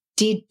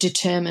did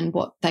determine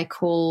what they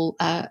call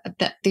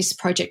that this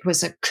project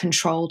was a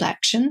controlled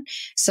action.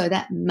 So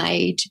that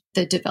made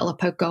the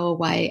developer go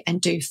away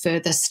and do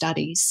further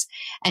studies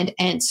and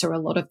answer a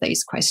lot of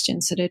these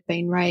questions that had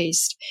been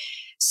raised.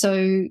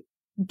 So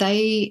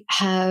they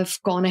have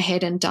gone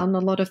ahead and done a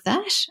lot of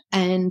that,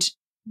 and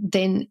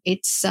then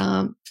it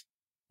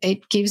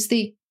gives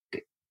the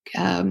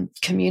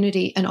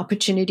community an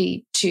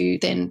opportunity to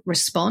then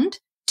respond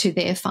to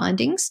their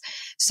findings.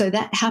 So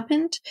that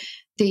happened.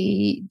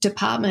 The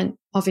Department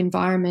of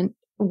Environment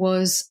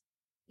was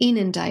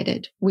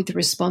inundated with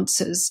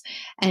responses,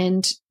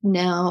 and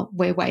now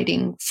we're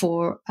waiting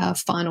for a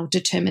final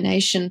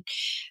determination.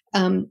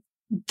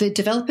 The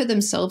developer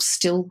themselves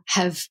still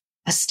have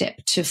a step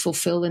to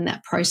fulfill in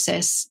that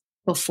process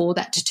before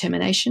that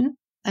determination,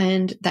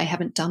 and they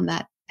haven't done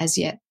that as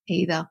yet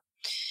either.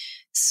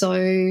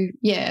 So,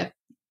 yeah,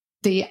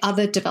 the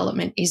other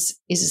development is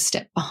a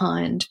step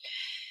behind.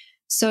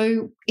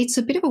 So it's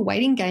a bit of a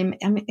waiting game.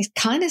 I mean, it's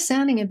kind of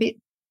sounding a bit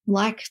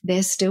like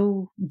they're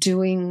still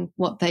doing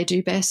what they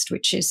do best,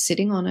 which is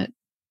sitting on it.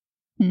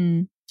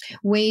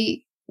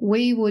 We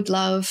would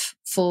love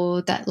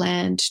for that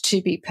land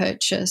to be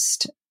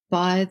purchased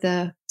by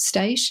the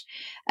state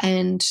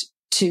and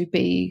to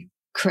be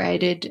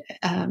created,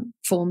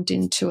 formed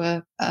into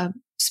a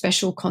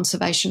special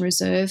conservation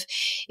reserve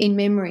in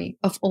memory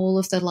of all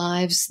of the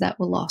lives that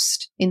were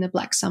lost in the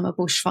Black Summer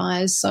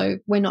bushfires. So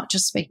we're not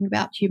just speaking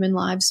about human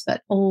lives,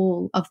 but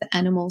all of the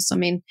animals. I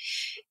mean,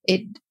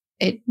 it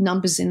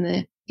numbers in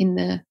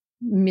the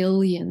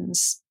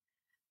millions,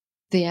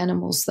 the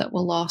animals that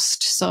were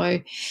lost.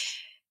 So,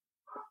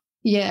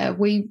 yeah,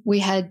 we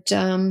had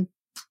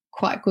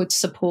quite good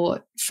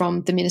support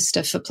from the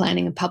Minister for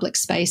Planning and Public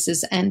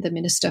Spaces and the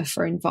Minister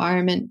for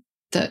Environment,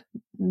 that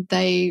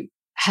they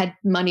had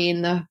money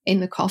in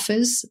the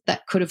coffers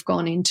that could have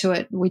gone into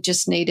it. We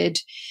just needed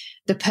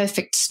the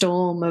perfect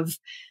storm of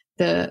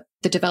the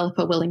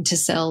developer willing to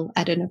sell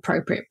at an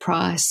appropriate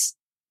price,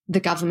 the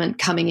government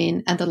coming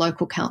in, and the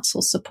local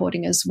council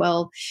supporting as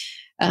well.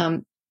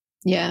 But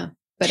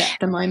at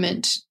the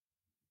moment,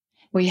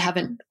 we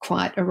haven't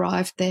quite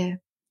arrived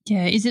there.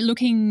 Yeah. Is it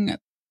looking,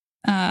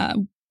 I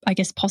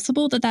guess,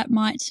 possible that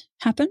might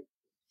happen?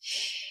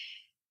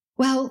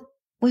 Well,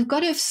 we've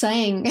got a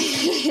saying,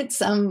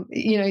 it's,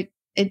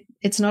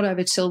 it's not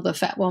over till the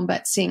fat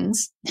wombat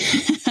sings.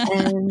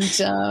 And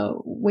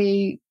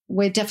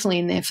we're definitely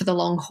in there for the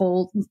long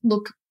haul.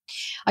 Look,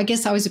 I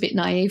guess I was a bit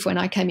naive when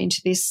I came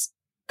into this,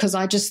 because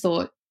I just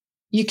thought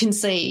you can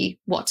see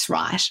what's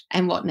right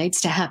and what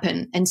needs to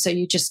happen, and so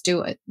you just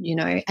do it,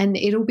 and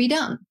it'll be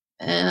done.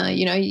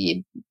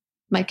 You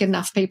make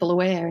enough people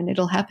aware and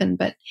it'll happen.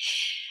 But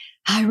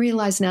I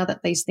realise now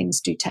that these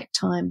things do take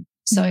time.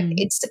 So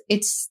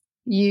it's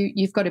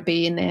you've got to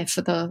be in there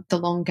for the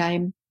long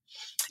game,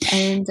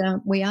 and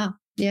we are,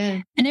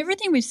 yeah. And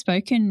everything we've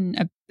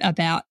spoken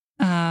about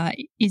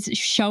is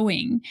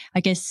showing, I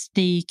guess,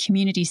 the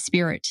community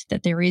spirit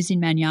that there is in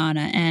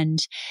Manana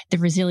and the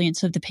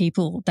resilience of the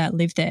people that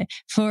live there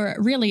for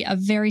really a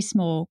very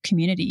small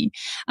community.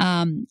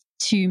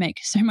 To make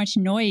so much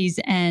noise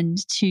and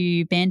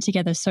to band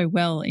together so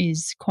well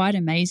is quite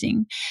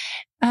amazing.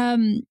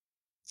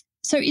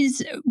 So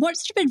what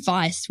sort of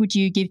advice would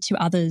you give to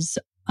others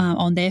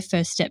on their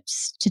first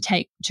steps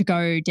to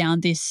go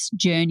down this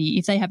journey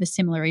if they have a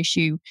similar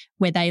issue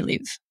where they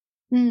live?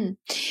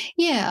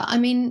 Yeah, I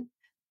mean,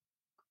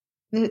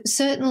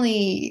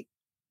 certainly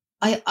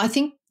I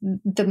think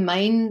the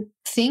main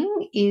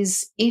thing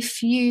is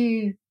if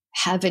you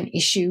have an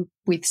issue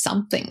with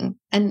something,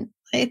 and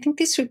I think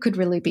this could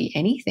really be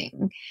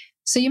anything.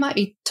 So you might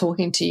be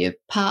talking to your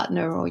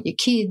partner or your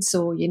kids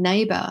or your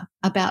neighbour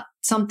about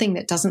something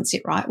that doesn't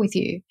sit right with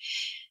you.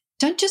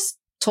 Don't just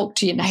talk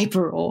to your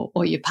neighbour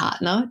or your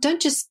partner.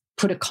 Don't just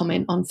put a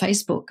comment on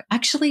Facebook.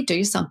 Actually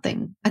do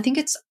something. I think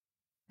it's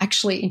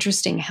actually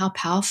interesting how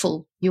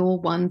powerful your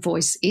one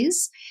voice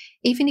is,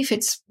 even if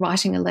it's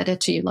writing a letter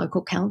to your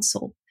local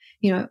council,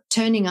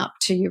 turning up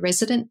to your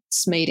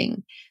residents'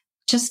 meeting,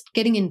 just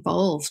getting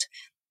involved.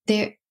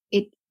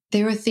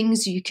 There are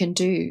things you can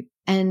do.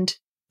 And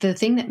the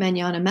thing that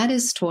Manana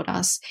Matters taught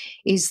us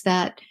is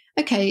that,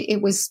 okay,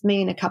 it was me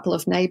and a couple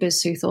of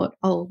neighbours who thought,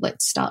 oh,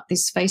 let's start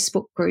this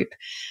Facebook group.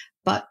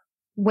 But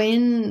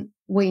when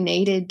we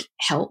needed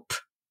help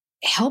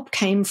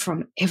came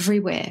from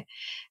everywhere.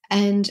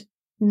 And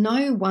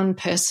no one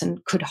person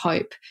could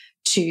hope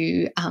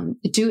to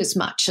do as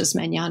much as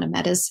Manana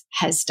Matters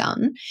has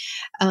done.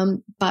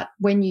 But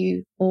when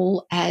you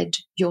all add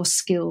your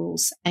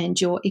skills and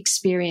your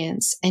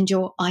experience and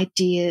your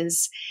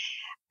ideas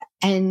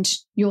and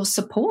your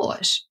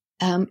support,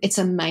 it's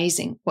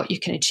amazing what you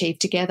can achieve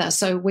together.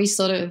 So we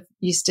sort of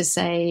used to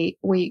say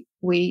we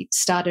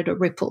started a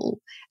ripple,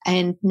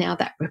 and now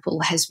that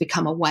ripple has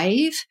become a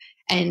wave,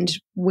 and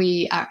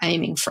we are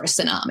aiming for a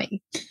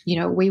tsunami.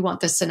 We want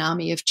the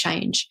tsunami of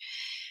change.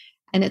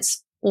 And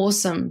it's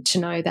awesome to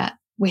know that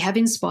we have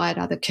inspired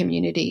other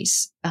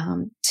communities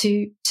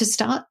to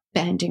start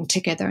banding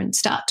together and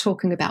start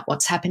talking about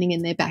what's happening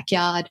in their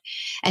backyard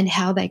and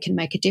how they can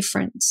make a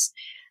difference.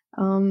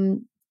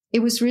 It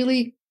was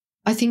really,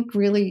 I think,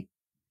 really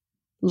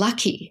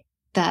lucky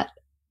that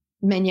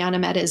Manana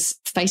Matters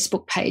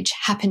Facebook page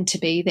happened to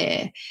be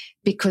there,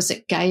 because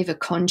it gave a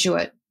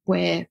conduit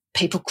where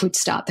people could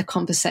start the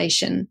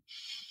conversation.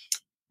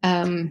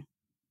 Our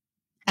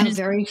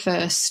very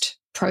first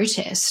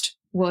protest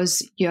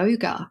was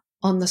yoga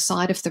on the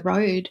side of the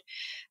road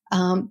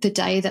the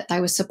day that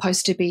they were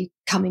supposed to be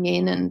coming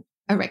in and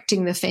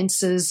erecting the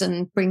fences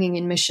and bringing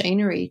in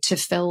machinery to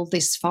fell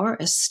this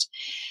forest.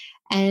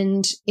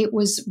 And it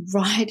was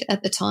right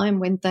at the time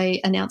when they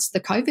announced the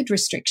COVID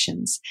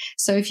restrictions.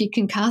 So if you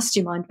can cast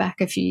your mind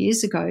back a few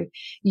years ago,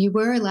 you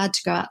were allowed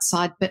to go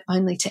outside, but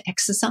only to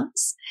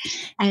exercise.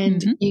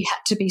 And you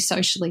had to be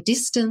socially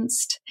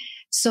distanced.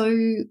 So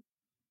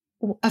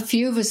a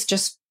few of us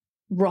just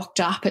rocked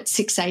up at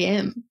 6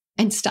 a.m.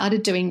 and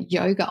started doing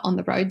yoga on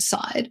the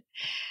roadside.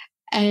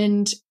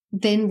 And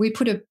then we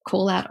put a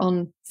call out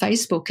on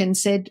Facebook and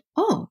said,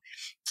 oh,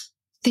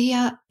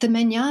 the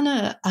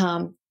Manana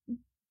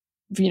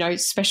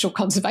Special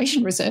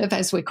Conservation Reserve,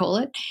 as we call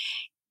it.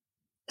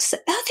 So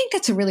I think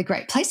that's a really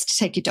great place to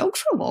take your dog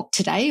for a walk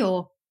today,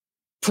 or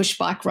push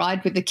bike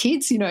ride with the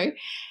kids, And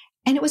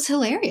it was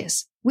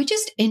hilarious. We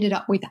just ended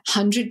up with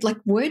 100,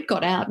 word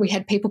got out. We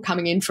had people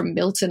coming in from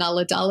Milton,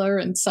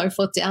 Ulladulla and so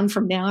forth, down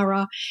from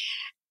Nowra.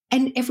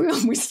 And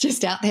everyone was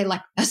just out there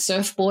like a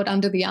surfboard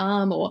under the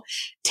arm or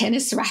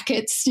tennis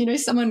rackets.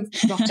 Someone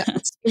rocked up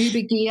with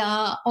scuba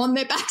gear on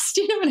their backs.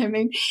 Do you know what I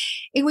mean?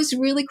 It was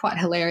really quite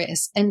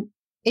hilarious. And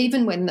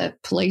even when the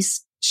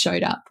police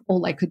showed up,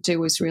 all they could do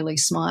was really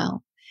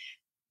smile.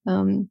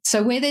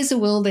 So where there's a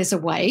will, there's a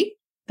way,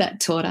 that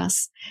taught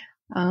us.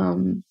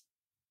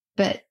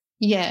 But,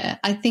 yeah,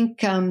 I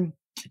think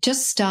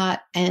just start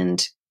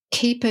and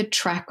keep a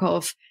track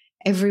of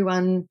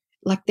everyone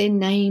like their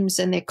names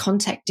and their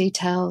contact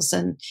details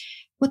and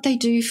what they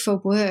do for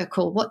work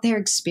or what their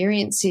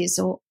experience is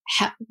or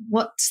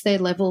what's their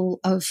level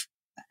of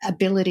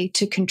ability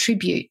to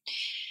contribute.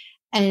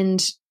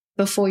 And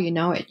before you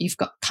know it, you've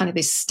got kind of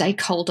this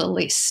stakeholder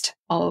list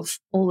of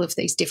all of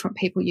these different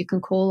people you can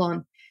call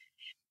on.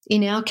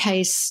 In our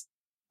case,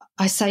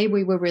 I say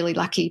we were really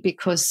lucky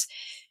because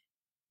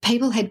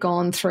people had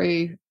gone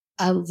through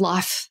a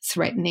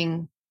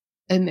life-threatening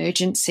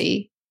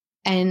emergency,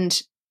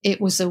 and it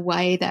was a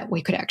way that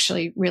we could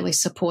actually really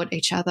support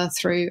each other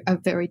through a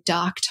very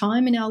dark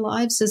time in our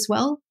lives as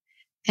well.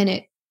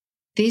 And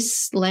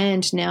this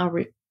land now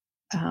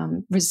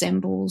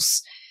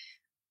resembles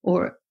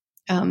or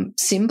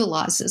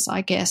symbolises,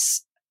 I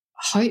guess,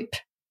 hope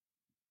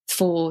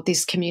for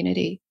this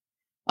community.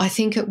 I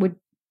think it would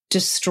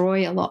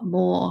destroy a lot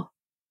more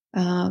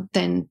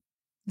than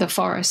the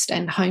forest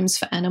and homes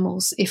for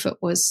animals if it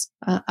was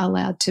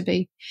allowed to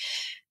be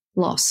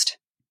lost.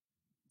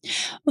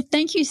 Well,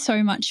 thank you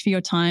so much for your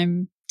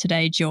time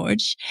today,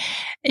 Jorj.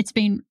 It's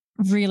been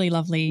really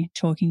lovely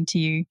talking to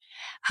you.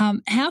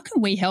 How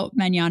can we help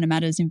Manana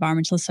Matters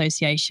Environmental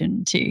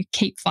Association to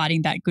keep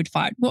fighting that good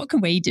fight? What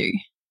can we do?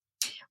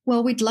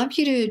 Well, we'd love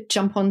you to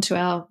jump onto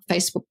our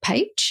Facebook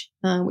page,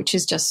 which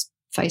is just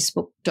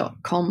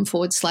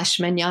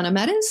facebook.com/Manana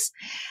Matters.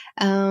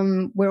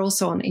 We're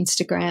also on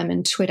Instagram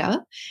and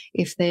Twitter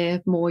if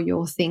they're more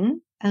your thing.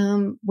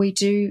 We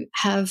do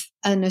have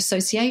an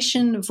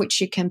association of which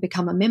you can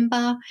become a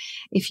member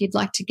if you'd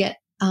like to get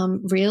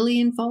really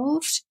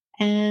involved.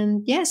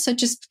 And, yeah, so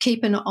just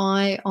keep an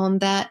eye on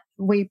that.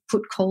 We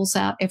put calls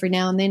out every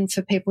now and then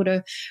for people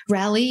to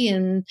rally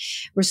and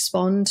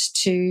respond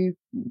to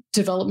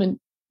development.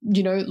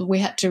 You know, we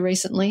had to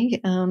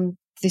recently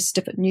this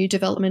new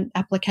development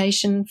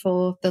application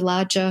for the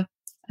larger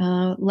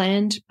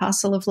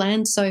parcel of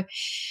land. So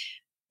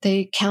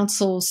the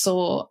council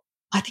saw,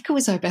 I think it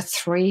was over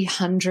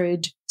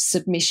 300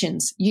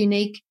 submissions,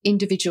 unique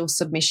individual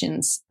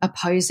submissions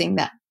opposing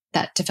that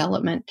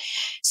development.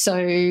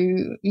 So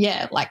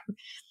yeah, like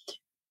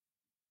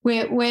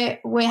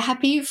we're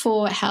happy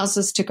for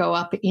houses to go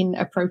up in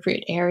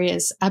appropriate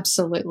areas.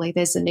 Absolutely,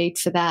 there's a need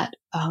for that,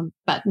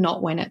 but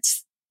not when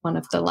it's one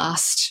of the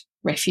last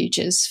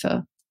refuges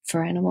for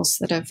animals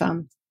that have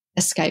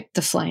escaped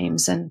the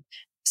flames, and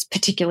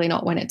particularly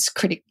not when it's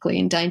critically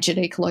endangered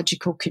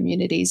ecological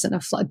communities and a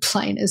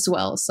floodplain as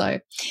well. So,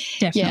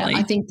 definitely. Yeah,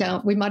 I think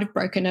we might have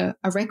broken a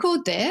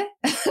record there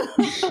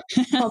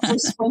of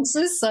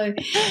responses. So,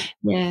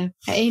 yeah,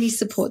 any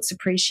support's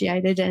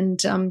appreciated.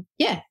 And,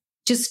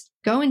 just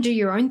go and do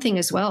your own thing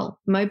as well.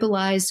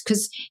 Mobilise,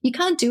 because you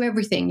can't do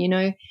everything, you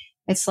know.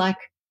 It's like,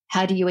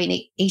 how do you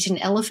eat an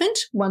elephant?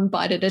 One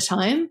bite at a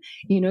time.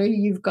 You know,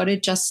 you've got to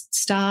just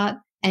start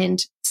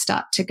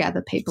to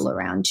gather people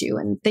around you,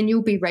 and then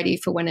you'll be ready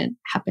for when it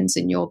happens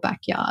in your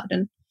backyard.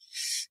 And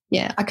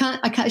yeah,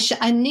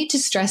 I need to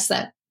stress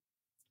that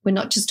we're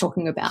not just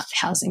talking about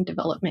housing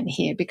development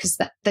here, because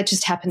that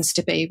just happens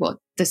to be what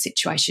the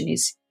situation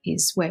is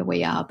where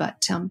we are.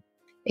 But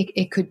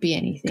it could be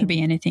anything. Could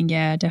be anything,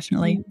 yeah,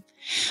 definitely.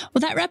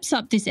 Well, that wraps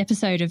up this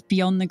episode of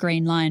Beyond the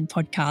Green Line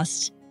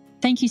podcast.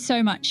 Thank you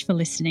so much for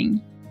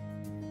listening.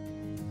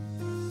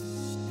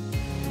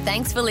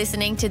 Thanks for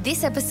listening to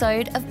this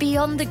episode of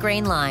Beyond the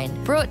Green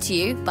Line, brought to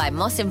you by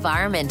Moss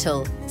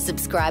Environmental.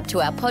 Subscribe to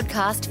our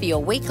podcast for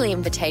your weekly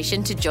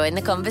invitation to join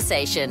the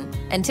conversation.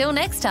 Until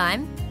next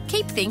time,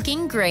 keep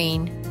thinking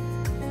green.